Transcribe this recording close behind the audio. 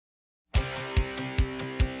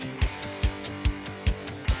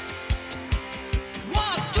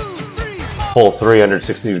full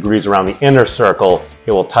 360 degrees around the inner circle,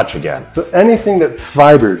 it will touch again. So anything that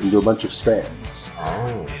fibers into a bunch of strands.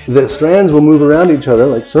 Oh. The strands will move around each other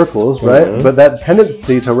like circles, right? But that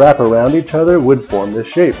tendency to wrap around each other would form this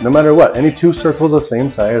shape. No matter what, any two circles of same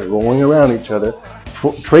size rolling around each other,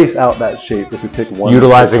 trace out that shape if we pick one.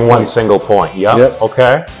 Utilizing one single point. Yep.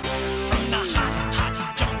 Okay.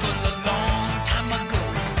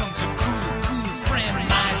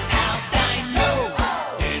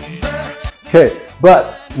 Okay,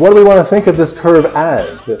 but what do we want to think of this curve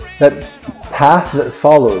as? That path that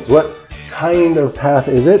follows, what kind of path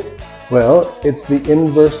is it? Well, it's the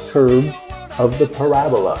inverse curve of the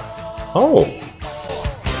parabola. Oh.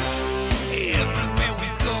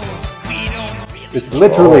 It's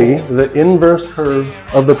literally the inverse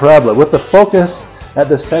curve of the parabola with the focus at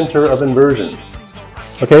the center of inversion.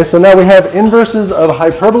 Okay, so now we have inverses of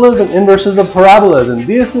hyperbolas and inverses of parabolas, and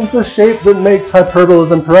this is the shape that makes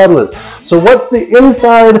hyperbolas and parabolas. So what's the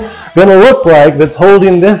inside going to look like that's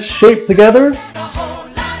holding this shape together?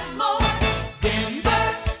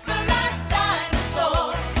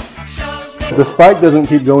 The spike doesn't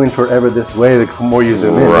keep going forever this way the more you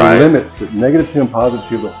zoom in. It limits it, negative 2 and positive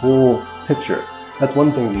 2, the whole picture. That's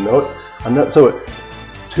one thing to note. So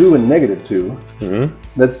 2 and negative 2,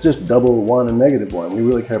 that's just double 1 and negative 1. We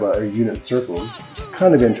really care about our unit circles.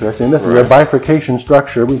 Kind of interesting. This is a bifurcation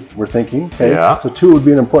structure we're thinking. Okay? Yeah. So 2 would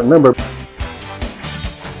be an important number.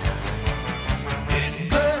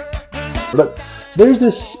 But there's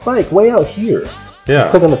this spike way out here. Yeah.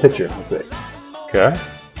 Let's click on the picture real quick. Okay.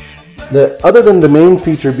 Other than the main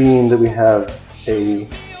feature being that we have a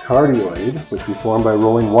cardioid, which we form by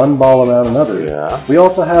rolling one ball around another, we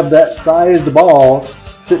also have that sized ball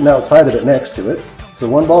sitting outside of it next to it. So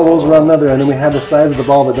one ball rolls around another, and then we have the size of the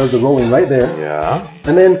ball that does the rolling right there. Yeah.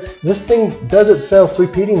 And then this thing does itself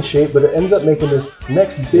repeating shape, but it ends up making this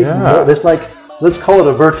next big, this like, let's call it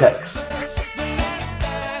a vertex.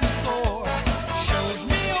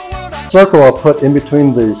 Circle I'll put in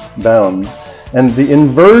between these bounds, and the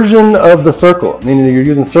inversion of the circle, meaning you're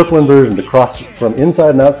using circle inversion to cross from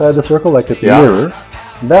inside and outside the circle like it's a mirror.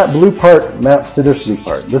 That blue part maps to this blue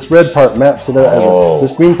part. This red part maps to that.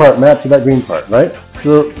 This green part maps to that green part, right?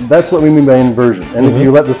 So that's what we mean by inversion. And if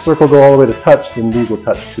you let the circle go all the way to touch, then these will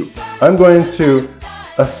touch too. I'm going to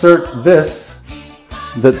assert this,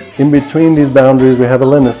 that in between these boundaries we have a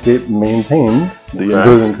lemniscate maintained, the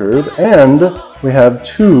inversion curve, and we have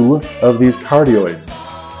 2 of these cardioids.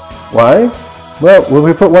 Why? Well, when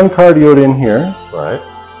we put one cardioid in here,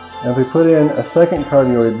 and if we put in a second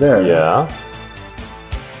cardioid there,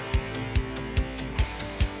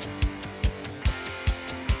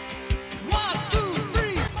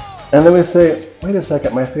 and then we say, wait a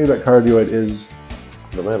second, my favorite cardioid is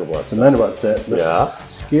the Mandelbrot Set. The Mandelbrot Set.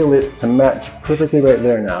 Let's scale it to match perfectly right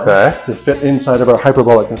there now. To fit inside of our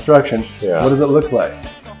hyperbolic construction. What does it look like?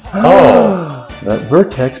 Oh! That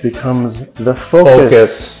vertex becomes the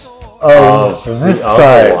focus of this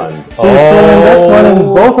side. So you fill in this one, and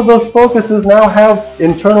both of those focuses now have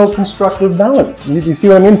internal constructive balance. You see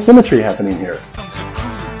what I mean? Symmetry happening here.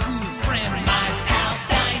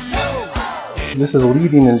 This is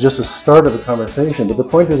leading in just a start of the conversation, but the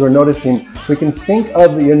point is we're noticing we can think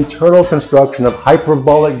of the internal construction of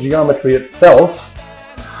hyperbolic geometry itself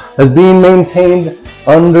as being maintained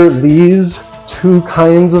under these 2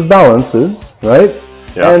 kinds of balances, right?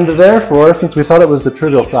 And therefore, since we thought it was the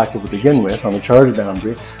trivial fractal to begin with on the charge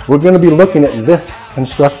boundary, we're going to be looking at this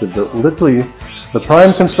constructive, literally the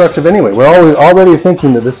prime constructive anyway. We're already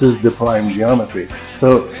thinking that this is the prime geometry.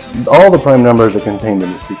 So all the prime numbers are contained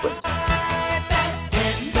in this sequence.